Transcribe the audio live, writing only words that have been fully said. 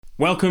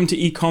Welcome to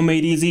Ecom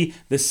Made Easy,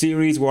 the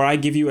series where I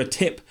give you a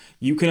tip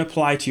you can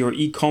apply to your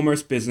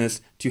e-commerce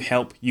business to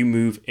help you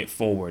move it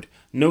forward.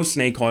 No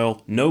snake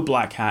oil, no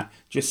black hat,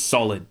 just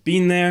solid.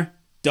 Been there,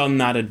 done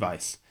that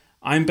advice.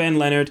 I'm Ben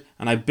Leonard,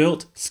 and I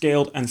built,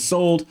 scaled, and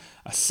sold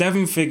a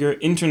 7-figure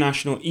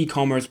international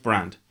e-commerce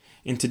brand.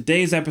 In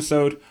today's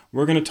episode,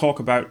 we're going to talk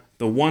about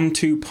the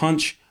 1-2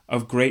 punch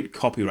of great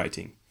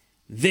copywriting.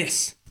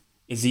 This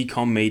is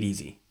Ecom Made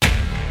Easy.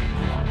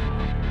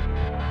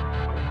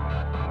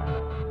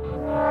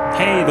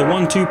 Hey, the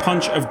 1-2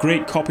 punch of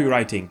great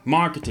copywriting,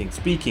 marketing,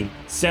 speaking,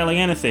 selling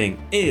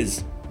anything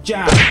is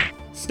jab,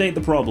 state the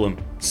problem,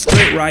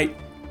 straight right,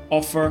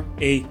 offer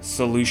a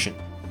solution.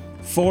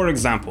 For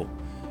example,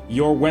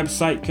 your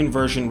website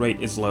conversion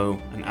rate is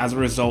low, and as a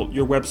result,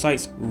 your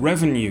website's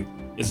revenue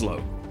is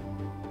low.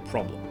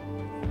 Problem.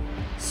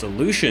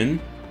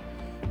 Solution: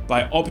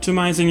 by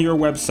optimizing your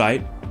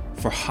website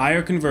for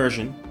higher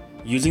conversion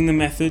using the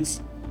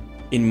methods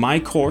in my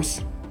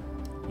course,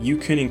 you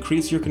can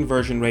increase your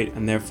conversion rate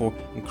and therefore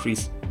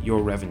increase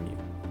your revenue.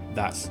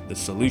 That's the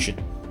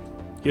solution.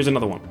 Here's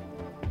another one.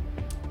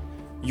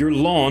 Your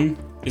lawn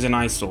is an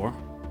eyesore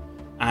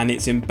and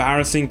it's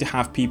embarrassing to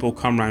have people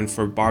come around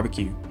for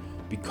barbecue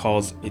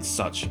because it's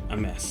such a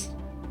mess.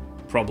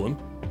 Problem: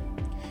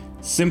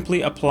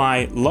 simply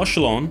apply Lush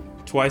Lawn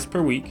twice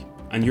per week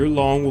and your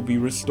lawn will be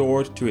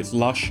restored to its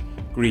lush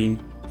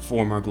green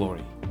former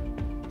glory.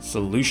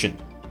 Solution: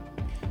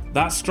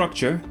 that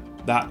structure,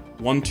 that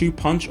 1-2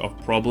 punch of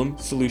problem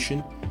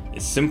solution,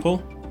 is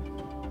simple,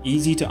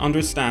 easy to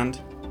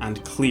understand,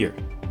 and clear.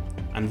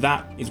 And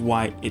that is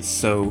why it's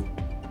so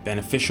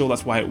beneficial.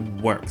 That's why it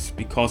works,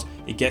 because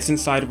it gets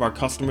inside of our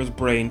customer's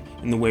brain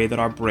in the way that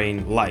our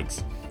brain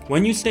likes.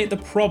 When you state the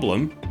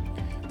problem,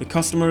 the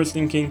customer is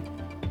thinking,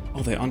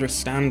 oh, they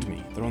understand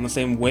me. They're on the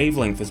same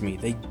wavelength as me.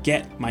 They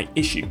get my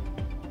issue.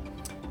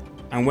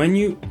 And when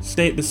you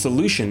state the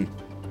solution,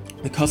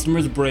 the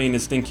customer's brain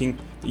is thinking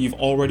that you've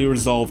already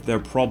resolved their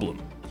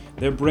problem.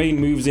 Their brain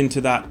moves into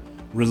that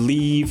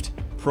relieved,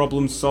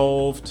 problem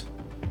solved,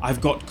 I've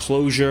got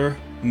closure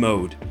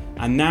mode.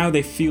 And now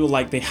they feel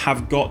like they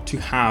have got to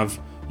have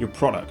your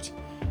product.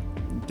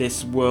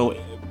 This will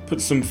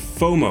put some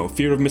FOMO,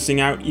 fear of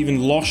missing out,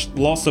 even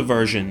loss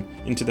aversion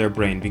into their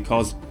brain,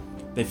 because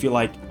they feel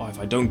like, oh, if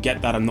I don't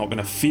get that, I'm not going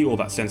to feel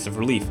that sense of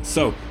relief.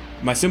 So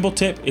my simple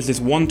tip is this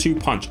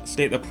 1-2 punch.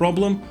 State the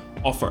problem,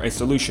 offer a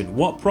solution.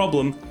 What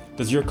problem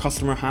does your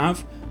customer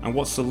have, and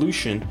what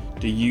solution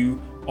do you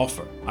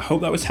offer? I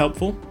hope that was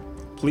helpful.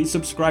 Please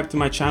subscribe to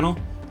my channel,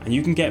 and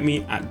you can get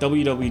me at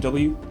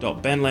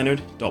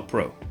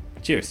www.benleonard.pro.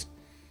 Cheers.